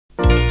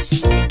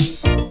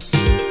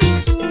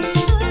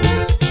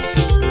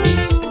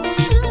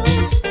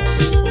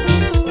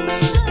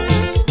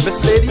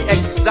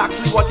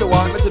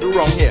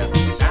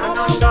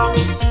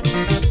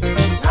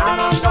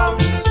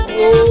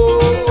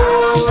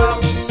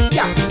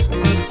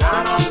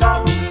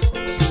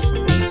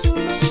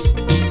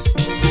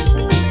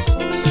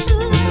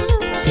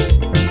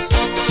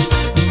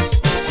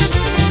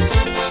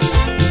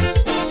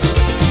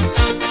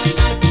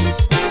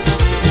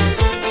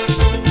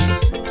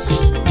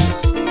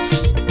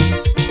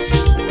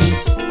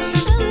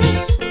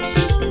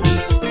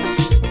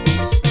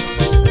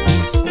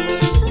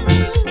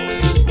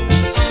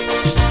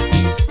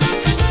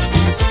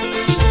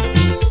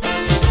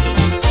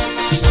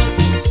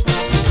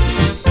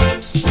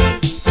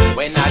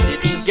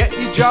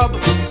job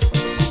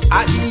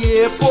at the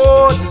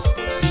airport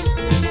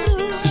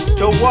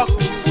to work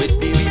with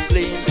BB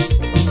Plane.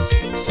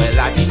 Well,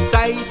 I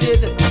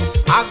decided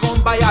I gon'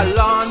 buy a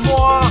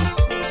lawnmower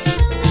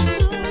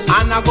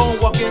and I gon'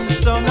 walk in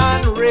sun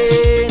and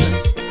rain.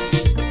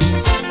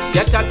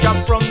 Get a job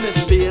from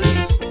Miss Bailey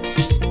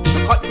to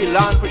cut the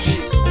lawn for she.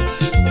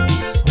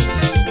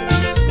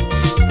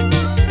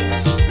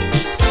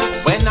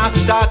 When I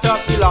start up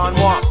the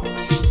lawnmower,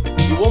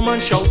 the woman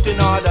shouting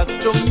orders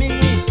to me.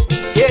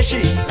 Here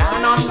she,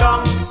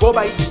 go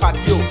by the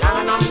patio,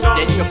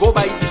 then you go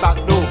by the back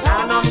door,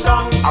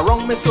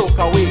 around me soak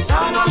away.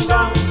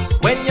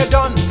 When you're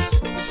done,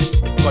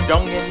 go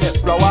down in the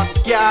flower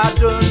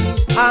garden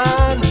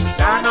and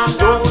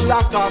don't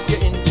lock off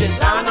your engine.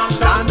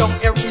 Land on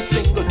every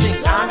single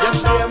thing.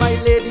 Just hear my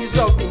ladies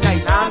of the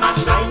night, and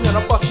I'm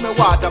gonna bust my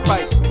water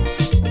pipe.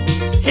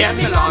 Hear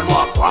me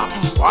lawnmower,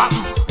 wham,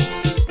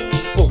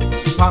 boom,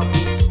 pam.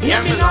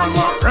 Hear me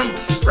lawnmower,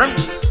 rum.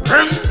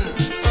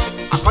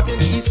 I cut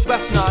in east,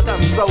 west, north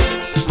and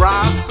south,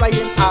 grass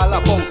flying all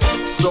about.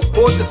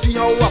 Suppose to see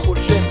how I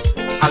push in.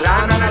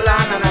 Alan,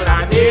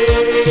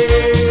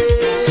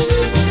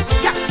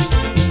 yeah.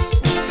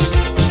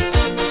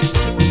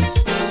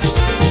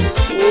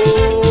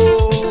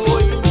 Oh,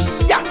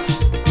 yeah.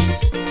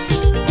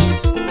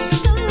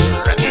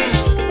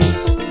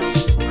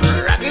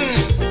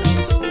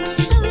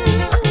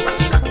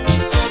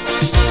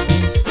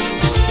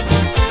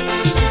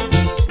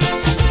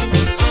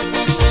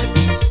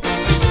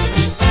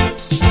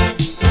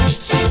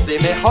 Say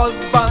my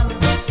husband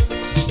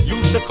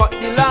used to cut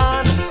the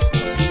lawn,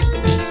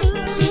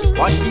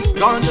 but he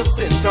gone to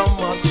St.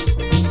 Thomas.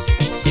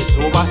 It's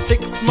over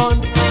 6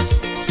 months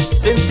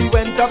since he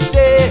went up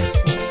there.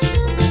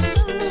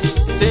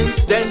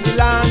 Since then the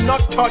land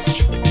not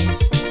touched.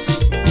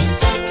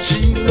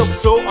 She looked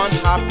so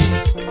unhappy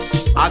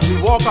as we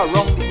walk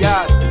around the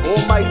yard.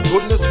 Oh my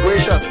goodness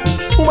gracious,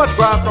 too much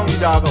grass from the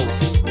doghouse.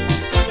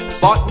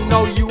 But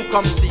now you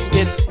come see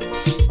it,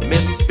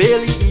 Miss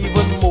Bailey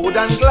even more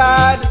than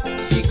glad,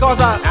 because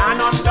I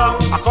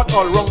cut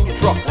all round the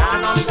truck,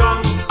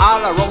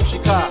 all around she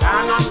car,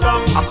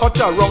 I cut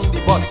around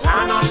the bus.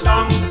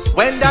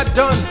 When that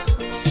done,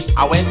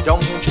 I went down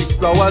in she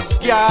flowers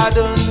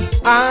garden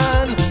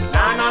and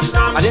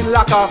I didn't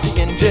lock off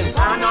the engine.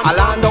 I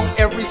land on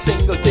every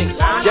single thing,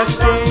 just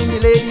paying the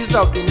ladies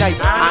of the night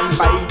and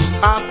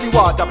bypass the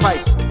water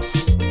pipe.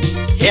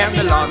 Hear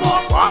me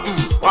lawnmower,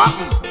 wham,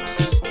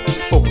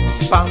 boom,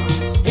 bam.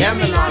 Hear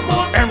me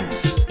lawnmower,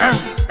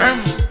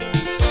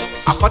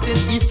 I cut in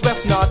east,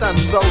 west, north and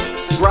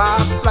south,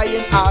 grass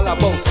flying all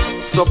about.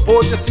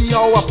 Suppose to see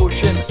how I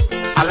push in.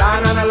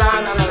 Alan,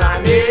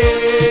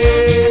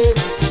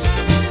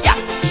 yeah.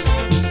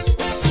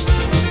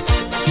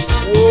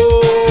 Oh,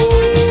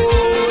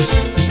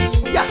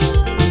 yeah.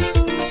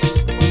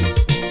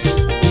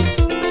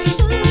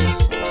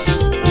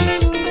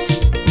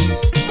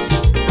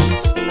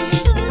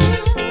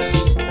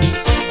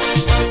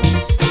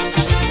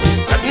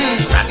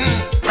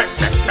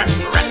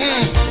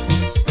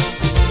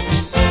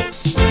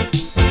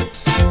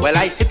 Well,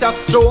 I hit a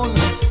stone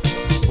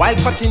while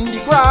cutting the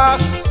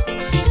grass.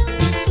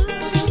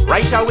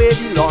 Right away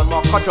the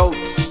lawnmower cut out.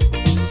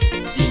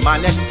 The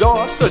man next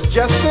door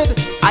suggested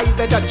I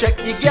better check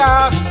the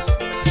gas,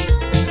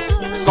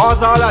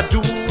 cause all I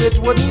do it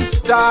wouldn't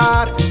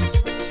start.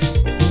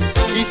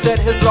 He said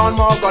his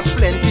lawnmower got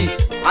plenty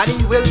and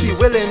he will be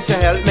willing to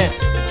help me.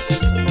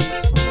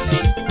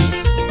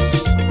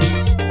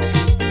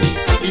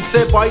 He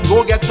said, boy,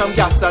 go get some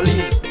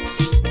gasoline,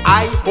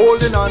 I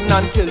holding on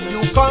until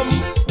you come.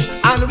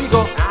 And we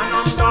go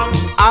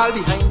all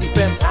behind the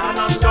fence,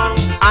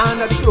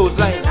 under the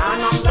clothesline,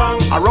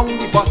 around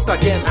the bus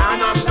again.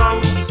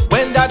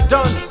 When that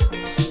done,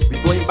 we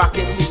going back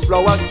in the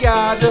flower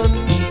garden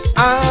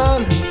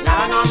and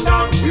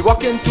we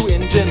walk into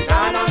engines.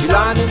 We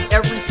learning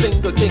every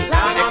single thing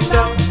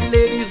except the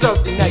ladies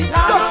of the night.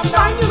 That's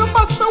fine, you don't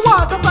bust my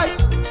water pipe.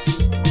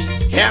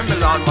 Hear me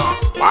lawnmower,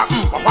 wham.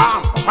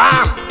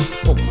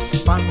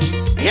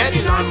 Hear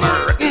the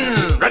lawnmower,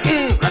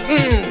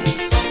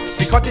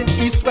 cutting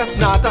east, west,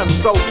 north and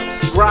south,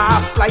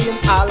 grass flying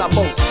all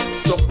about.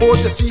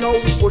 Suppose to see how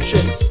we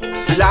pushing.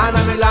 Lan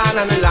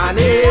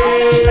in.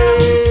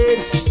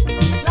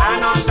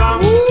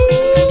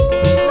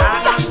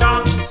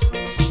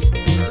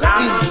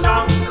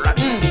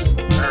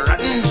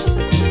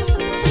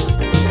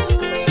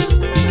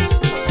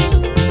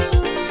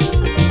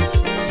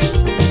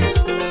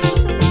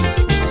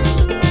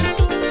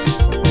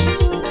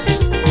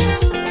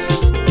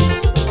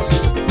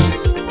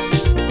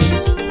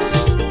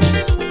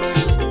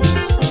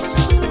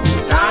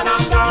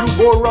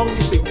 Go round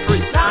the big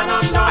tree,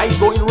 I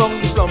going round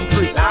the plum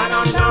tree,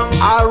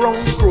 around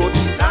the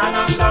croton.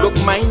 Look,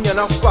 mine you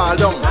not fall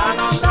down.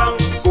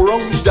 Go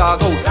round the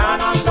doghouse,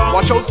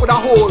 watch out for the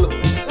hole.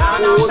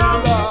 Oh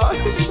Lord,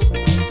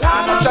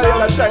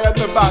 I'm tired,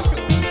 my back.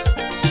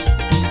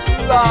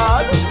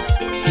 Lord,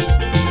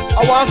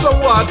 I want some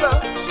water.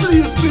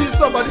 Please,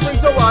 somebody bring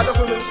some water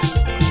for me.